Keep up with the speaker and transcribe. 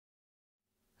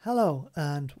Hello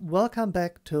and welcome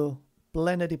back to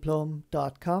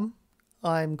BlenderDiplom.com.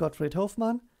 I'm Gottfried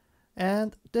Hofmann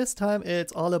and this time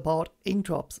it's all about ink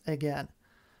drops again.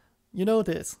 You know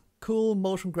this cool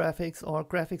motion graphics or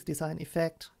graphics design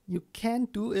effect. You can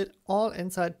do it all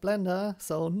inside Blender,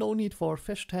 so no need for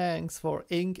fish tanks, for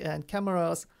ink and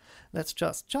cameras. Let's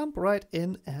just jump right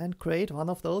in and create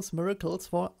one of those miracles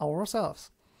for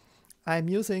ourselves. I'm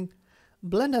using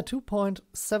Blender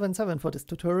 2.77 for this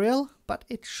tutorial, but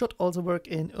it should also work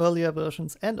in earlier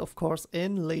versions and of course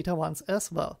in later ones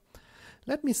as well.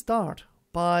 Let me start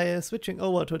by switching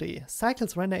over to the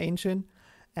Cycles render engine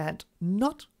and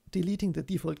not deleting the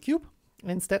default cube.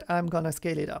 Instead I'm gonna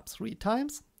scale it up 3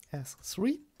 times as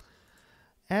 3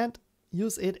 and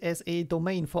use it as a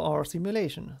domain for our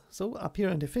simulation. So up here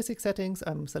in the physics settings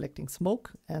I'm selecting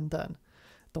smoke and then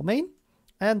domain,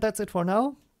 and that's it for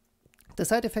now. The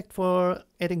side effect for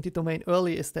adding the domain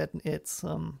early is that it's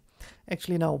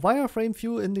actually now wireframe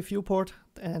view in the viewport,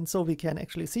 and so we can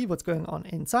actually see what's going on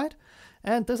inside.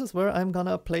 And this is where I'm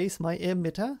gonna place my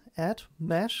emitter at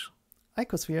mesh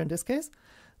icosphere in this case.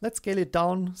 Let's scale it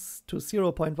down to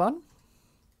 0.1.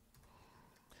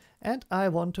 And I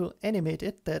want to animate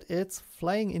it that it's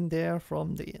flying in there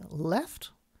from the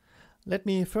left. Let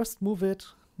me first move it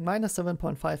minus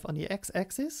 7.5 on the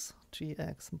x-axis,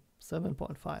 gx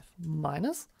 7.5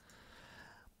 minus.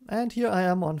 And here I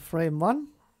am on frame 1.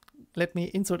 Let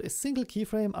me insert a single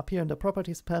keyframe up here in the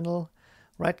properties panel.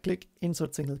 Right click,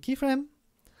 insert single keyframe.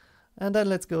 And then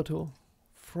let's go to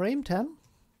frame 10,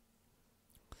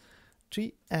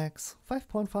 gx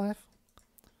 5.5,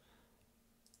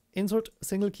 insert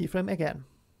single keyframe again.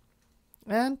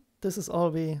 And this is all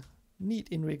we need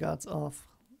in regards of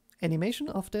animation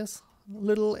of this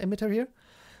little emitter here,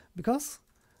 because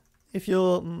if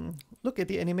you look at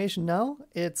the animation now,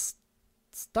 it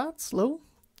starts slow,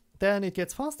 then it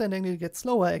gets faster, and then it gets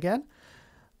slower again.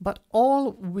 But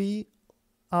all we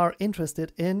are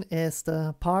interested in is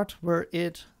the part where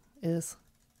it is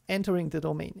entering the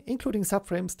domain, including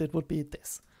subframes. That would be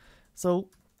this. So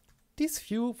these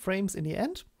few frames in the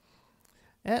end.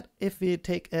 And if we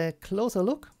take a closer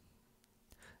look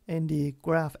in the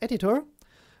graph editor,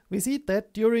 we see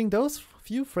that during those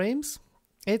few frames,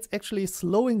 it's actually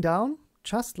slowing down,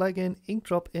 just like an ink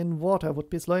drop in water would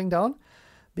be slowing down,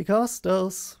 because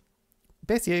those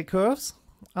Bezier curves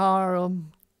are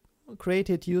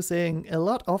created using a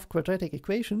lot of quadratic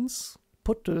equations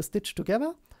put to stitch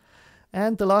together.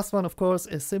 And the last one, of course,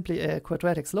 is simply a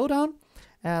quadratic slowdown.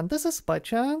 And this is, by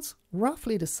chance,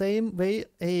 roughly the same way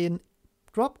a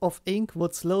drop of ink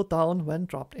would slow down when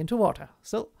dropped into water.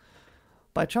 So,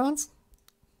 by chance,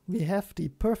 we have the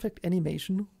perfect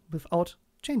animation without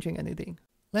changing anything.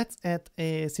 Let's add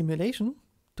a simulation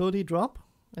to the drop,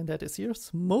 and that is here,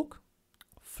 smoke,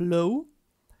 flow.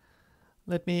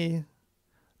 Let me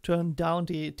turn down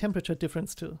the temperature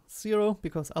difference to 0,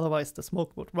 because otherwise the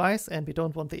smoke would rise, and we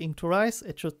don't want the ink to rise.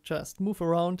 It should just move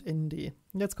around in the,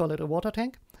 let's call it a water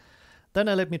tank. Then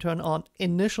let me turn on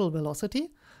initial velocity,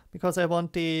 because I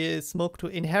want the smoke to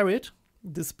inherit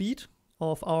the speed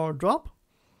of our drop.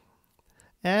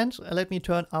 And let me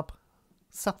turn up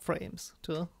subframes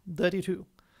to 32.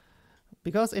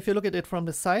 Because if you look at it from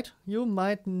the side, you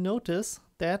might notice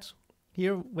that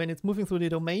here, when it's moving through the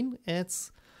domain,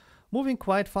 it's moving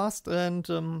quite fast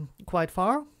and quite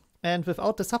far. And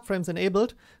without the subframes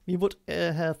enabled, we would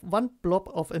have one blob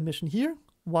of emission here,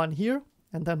 one here,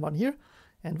 and then one here.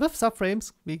 And with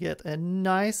subframes, we get a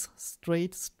nice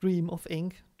straight stream of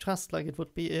ink, just like it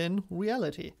would be in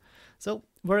reality. So,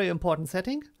 very important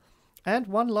setting. And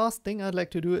one last thing I'd like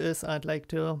to do is I'd like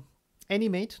to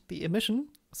animate the emission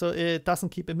so it doesn't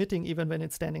keep emitting even when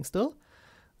it's standing still.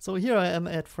 So here I am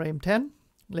at frame 10.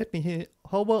 Let me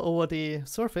hover over the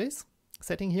surface,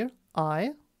 setting here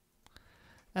I,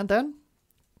 and then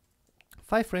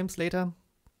 5 frames later,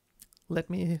 let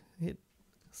me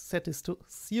set this to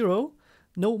 0,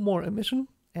 no more emission,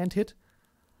 and hit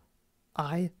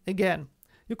I again.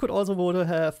 You could also would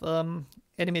have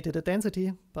animated the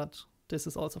density, but this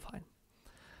is also fine.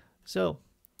 So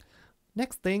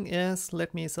next thing is,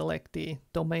 let me select the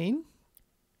domain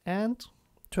and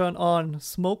turn on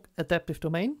smoke adaptive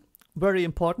domain. Very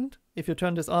important. If you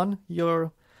turn this on,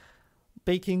 your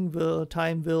baking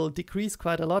time will decrease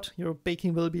quite a lot. Your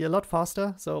baking will be a lot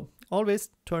faster. So always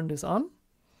turn this on.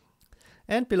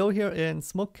 And below here in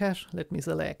smoke cache, let me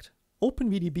select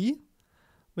OpenVDB,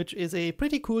 which is a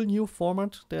pretty cool new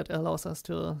format that allows us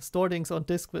to store things on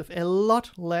disk with a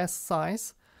lot less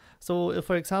size. So if,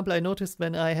 for example, I noticed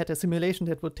when I had a simulation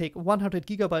that would take 100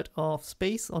 GB of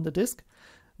space on the disk,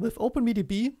 with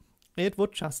OpenVDB, it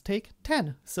would just take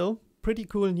 10. So pretty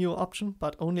cool new option,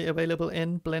 but only available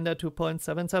in Blender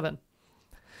 2.77.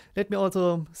 Let me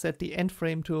also set the end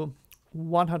frame to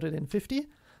 150.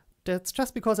 That's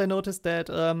just because I noticed that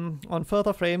on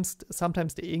further frames,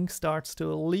 sometimes the ink starts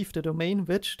to leave the domain,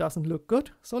 which doesn't look good.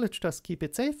 So let's just keep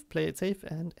it safe, play it safe,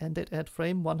 and end it at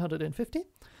frame 150.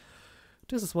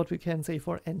 This is what we can say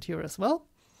for end here as well.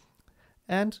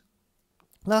 And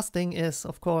last thing is,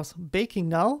 of course, baking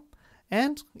now.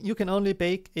 And you can only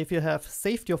bake if you have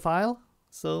saved your file.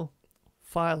 So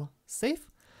file save.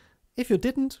 If you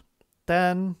didn't,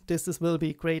 then this will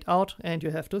be grayed out and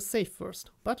you have to save first.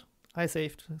 But I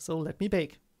saved, so let me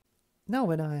bake. Now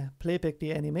when I play back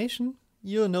the animation,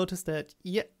 you'll notice that,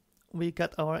 yeah, we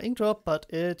got our ink drop, but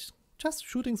it's just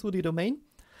shooting through the domain.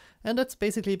 And that's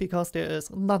basically because there is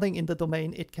nothing in the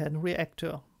domain it can react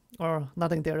to, or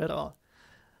nothing there at all.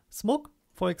 Smoke,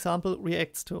 for example,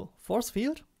 reacts to force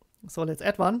field. So let's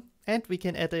add one, and we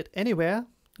can add it anywhere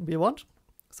we want.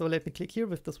 So let me click here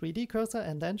with the 3D cursor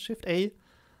and then Shift A,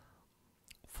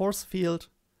 force field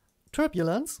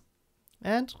turbulence.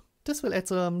 And this will add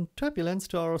some turbulence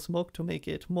to our smoke to make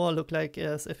it more look like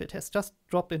as if it has just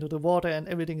dropped into the water and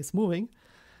everything is moving.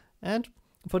 And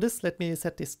for this, let me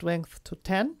set the strength to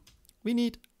 10. We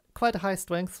need quite a high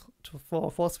strength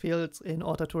for force fields in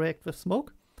order to react with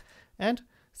smoke. And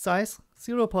size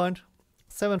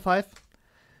 0.75.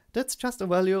 That's just a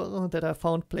value that I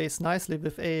found plays nicely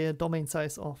with a domain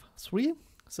size of 3.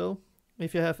 So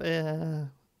if you have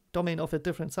a domain of a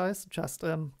different size, just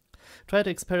try to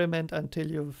experiment until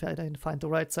you find the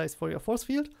right size for your force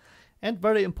field. And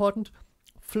very important,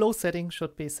 flow setting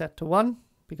should be set to 1,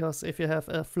 because if you have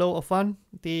a flow of 1,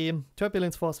 the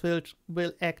turbulence force field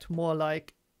will act more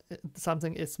like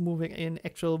something is moving in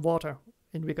actual water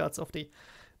in regards of the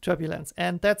turbulence.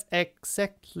 And that's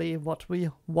exactly what we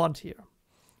want here.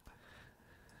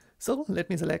 So let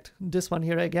me select this one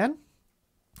here again.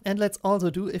 And let's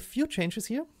also do a few changes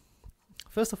here.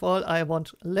 First of all, I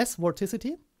want less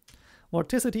vorticity.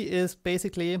 Vorticity is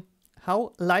basically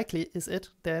how likely is it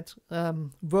that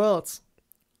whirls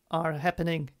are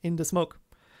happening in the smoke,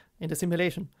 in the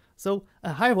simulation. So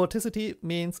a high vorticity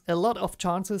means a lot of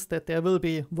chances that there will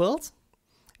be whirls,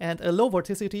 and a low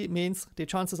vorticity means the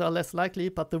chances are less likely,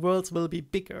 but the whirls will be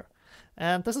bigger.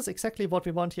 And this is exactly what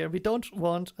we want here. We don't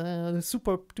want a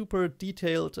super duper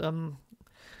detailed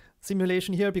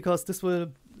simulation here, because this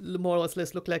will more or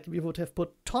less look like we would have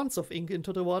put tons of ink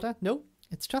into the water. No,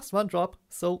 it's just one drop,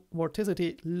 so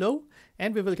vorticity low,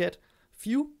 and we will get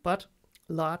few but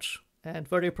large and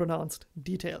very pronounced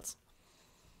details.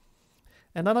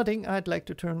 Another thing I'd like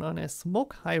to turn on is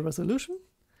smoke high resolution,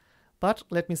 but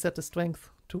let me set the strength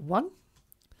to 1.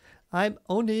 I'm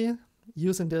only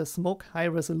using the smoke high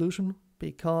resolution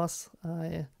because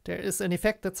there is an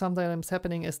effect that sometimes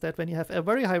happening, is that when you have a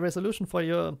very high resolution for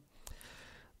your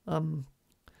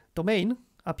domain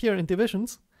up here in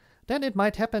divisions, then it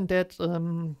might happen that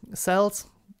cells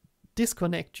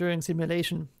disconnect during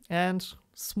simulation, and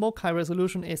smoke high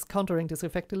resolution is countering this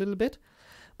effect a little bit.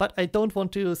 But I don't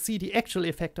want to see the actual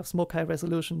effect of smoke high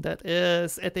resolution, that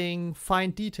is adding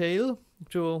fine detail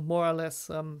to more or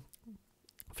less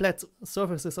flat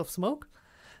surfaces of smoke.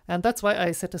 And that's why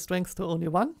I set the strength to only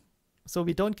 1. So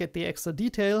we don't get the extra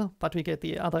detail, but we get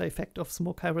the other effect of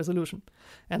smoke high resolution.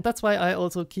 And that's why I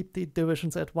also keep the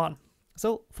divisions at 1.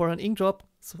 So for an ink drop,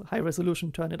 high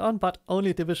resolution, turn it on, but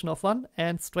only division of 1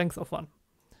 and strength of 1.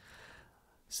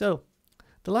 So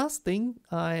the last thing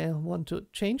I want to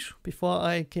change before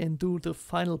I can do the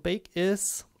final bake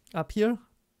is up here,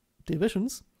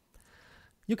 divisions.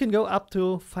 You can go up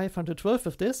to 512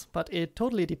 with this, but it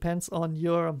totally depends on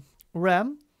your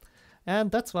RAM.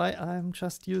 And that's why I'm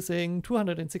just using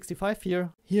 265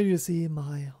 here. Here you see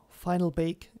my final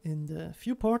bake in the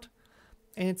viewport.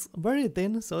 It's very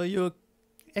thin, so you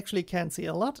actually can't see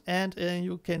a lot, and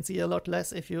you can see a lot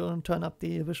less if you turn up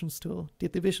the divisions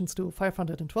to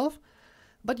 512.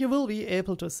 But you will be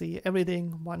able to see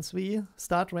everything once we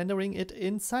start rendering it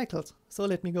in cycles. So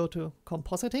let me go to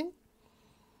compositing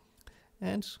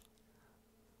and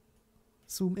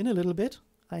zoom in a little bit.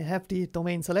 I have the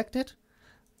domain selected.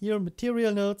 Here,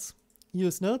 material nodes,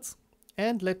 use nodes,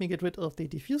 and let me get rid of the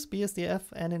diffuse BSDF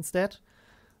and instead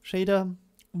shader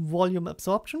volume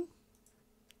absorption.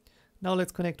 Now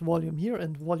let's connect volume here,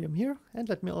 and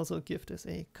let me also give this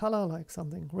a color like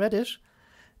something reddish.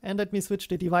 And let me switch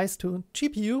the device to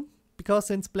GPU, because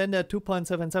since Blender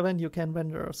 2.77 you can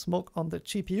render smoke on the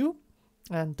GPU,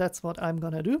 and that's what I'm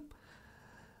gonna do.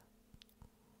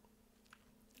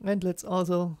 And let's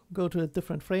also go to a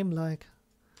different frame, like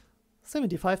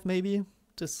 75 maybe.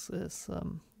 This is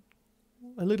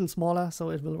a little smaller,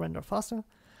 so it will render faster.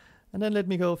 And then let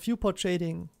me go viewport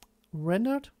shading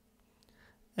rendered,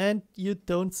 and you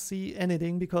don't see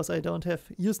anything because I don't have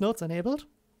use nodes enabled.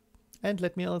 And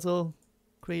let me also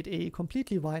create a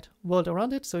completely white world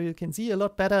around it so you can see a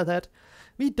lot better that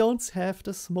we don't have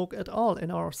the smoke at all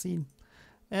in our scene.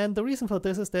 And the reason for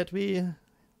this is that we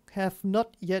have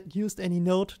not yet used any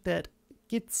node that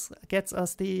gets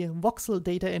us the voxel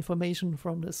data information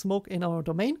from the smoke in our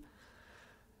domain.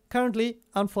 Currently,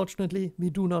 unfortunately, we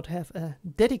do not have a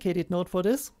dedicated node for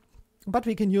this, but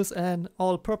we can use an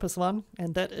all-purpose one,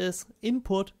 and that is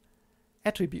input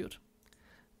attribute.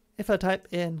 If I type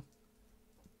in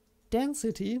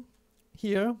density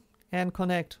here and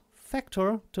connect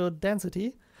factor to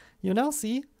density, you now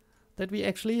see that we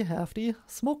actually have the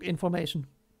smoke information,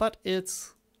 but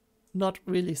it's not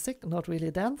really thick, not really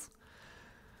dense.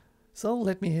 So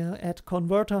let me here add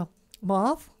converter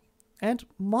math and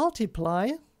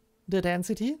multiply the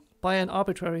density by an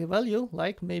arbitrary value,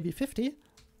 like maybe 50.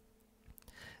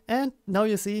 And now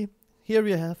you see, here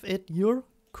you have it, your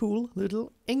cool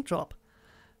little ink drop.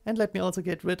 And let me also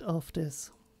get rid of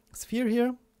this sphere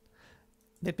here.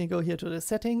 Let me go here to the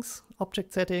settings,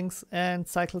 object settings, and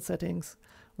cycle settings,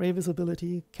 ray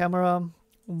visibility, camera,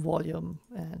 volume,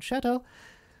 and shadow.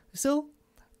 So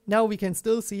now we can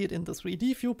still see it in the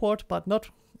 3D viewport, but not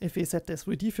if we set this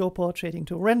 3D viewport shading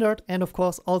to rendered, and of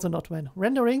course also not when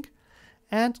rendering.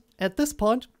 And at this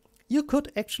point, you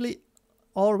could actually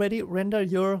already render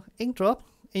your ink drop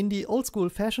in the old school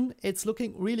fashion. It's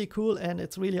looking really cool and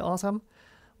it's really awesome.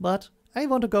 But I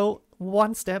want to go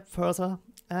one step further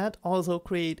and also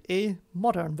create a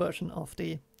modern version of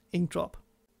the ink drop.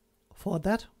 For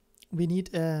that, we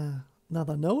need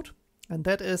another node, and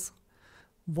that is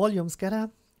volume scatter,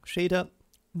 shader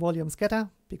volume scatter,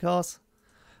 because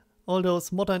all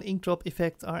those modern ink drop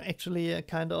effects are actually a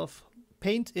kind of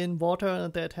paint in water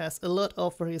that has a lot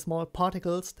of very small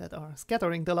particles that are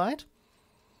scattering the light.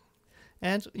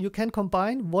 And you can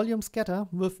combine volume scatter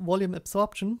with volume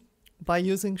absorption by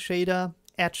using shader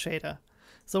add shader.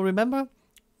 So remember,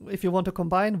 if you want to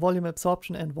combine volume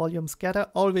absorption and volume scatter,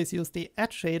 always use the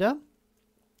add shader.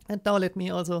 And now let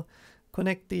me also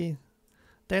connect the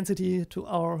density to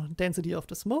our density of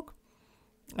the smoke.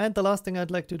 And the last thing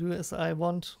I'd like to do is I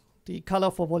want the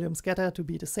color for volume scatter to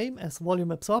be the same as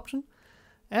volume absorption.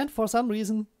 And for some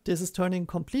reason, this is turning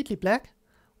completely black.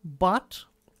 But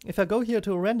if I go here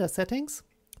to render settings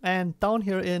and down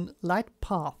here in light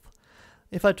path,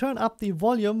 if I turn up the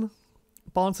volume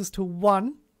bounces to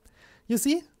 1, you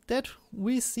see that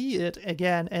we see it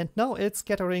again, and now it's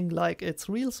scattering like it's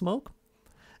real smoke.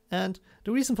 And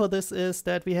the reason for this is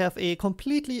that we have a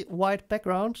completely white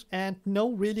background and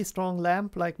no really strong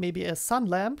lamp, like maybe a sun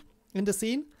lamp in the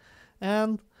scene.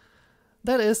 And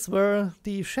that is where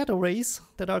the shadow rays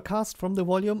that are cast from the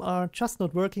volume are just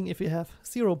not working if you have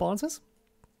 0 bounces.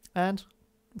 And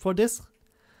for this,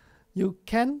 you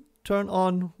can turn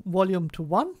on volume to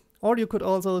 1, or you could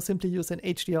also simply use an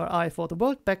HDRI for the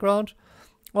world background,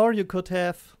 or you could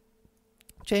have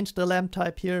changed the lamp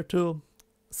type here to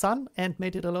sun and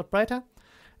made it a lot brighter.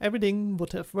 Everything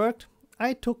would have worked.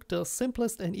 I took the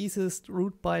simplest and easiest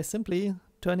route by simply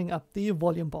turning up the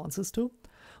volume bounces to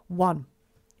 1.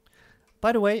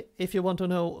 By the way, if you want to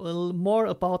know a little more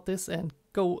about this and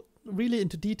go really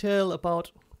into detail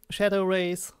about shadow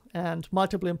rays and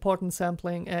multiple importance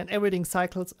sampling and everything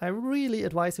cycles, I really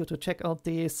advise you to check out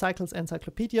the Cycles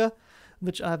Encyclopedia,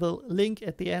 which I will link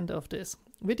at the end of this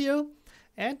video.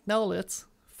 And now let's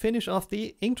finish off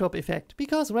the ink drop effect,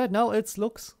 because right now it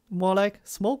looks more like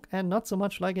smoke and not so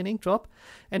much like an ink drop.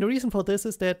 And the reason for this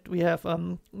is that we have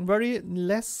very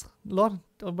lot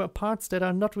of parts that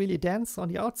are not really dense on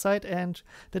the outside, and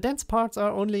the dense parts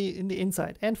are only in the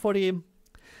inside. And for the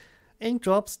ink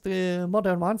drops, the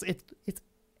modern ones, it's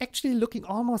actually looking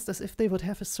almost as if they would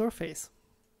have a surface.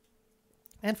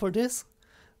 And for this,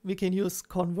 we can use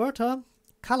converter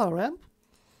color ramp.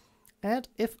 And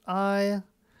if I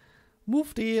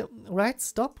move the right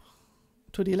stop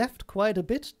to the left quite a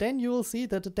bit, then you will see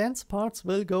that the dense parts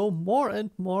will go more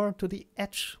and more to the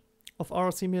edge of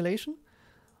our simulation.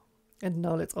 And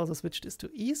now let's also switch this to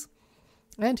ease.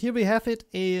 And here we have it,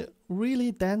 a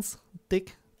really dense,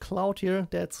 thick cloud here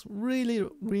that's really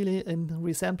in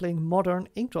resampling modern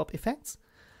ink drop effects.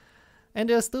 And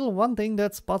there's still one thing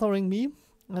that's bothering me,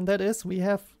 and that is we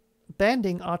have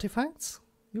banding artifacts.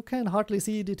 You can hardly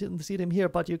see them here,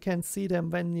 but you can see them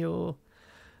when you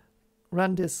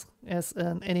run this as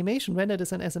an animation, render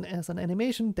this as an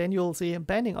animation, then you'll see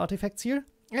banding artifacts here.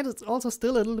 And it's also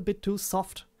still a little bit too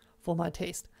soft for my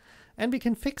taste. And we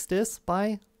can fix this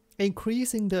by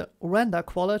increasing the render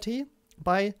quality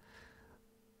by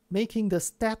making the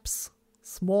steps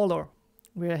smaller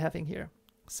we're having here.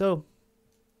 So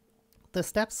the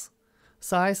steps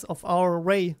size of our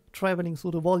ray traveling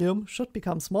through the volume should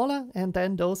become smaller, and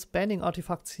then those banding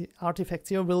artifacts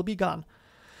here will be gone.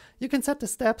 You can set the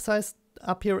step size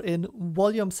up here in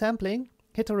volume sampling,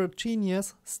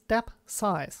 heterogeneous step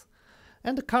size.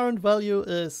 And the current value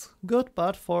is good,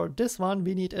 but for this one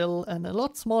we need a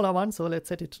lot smaller one, so let's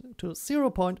set it to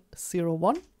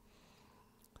 0.01.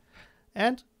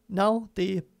 And now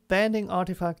the banding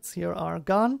artifacts here are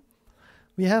gone.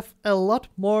 We have a lot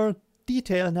more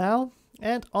detail now,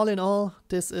 and all in all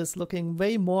this is looking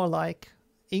way more like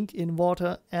ink in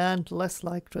water and less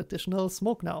like traditional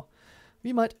smoke now.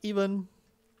 We might even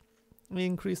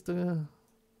increase this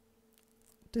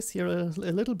here a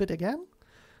little bit again,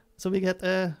 so we get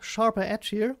a sharper edge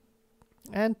here,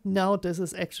 and now this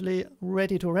is actually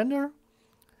ready to render.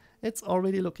 It's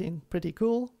already looking pretty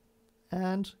cool,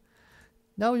 and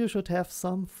now you should have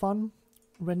some fun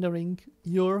rendering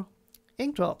your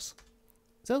ink drops.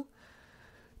 So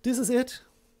this is it.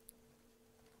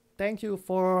 Thank you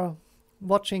for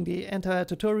watching the entire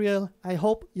tutorial. I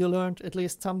hope you learned at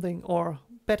least something, or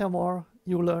better more,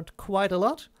 you learned quite a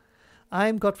lot.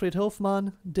 I'm Gottfried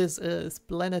Hofmann, this is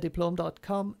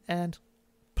BlenderDiplom.com, and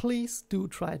please do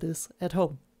try this at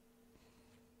home.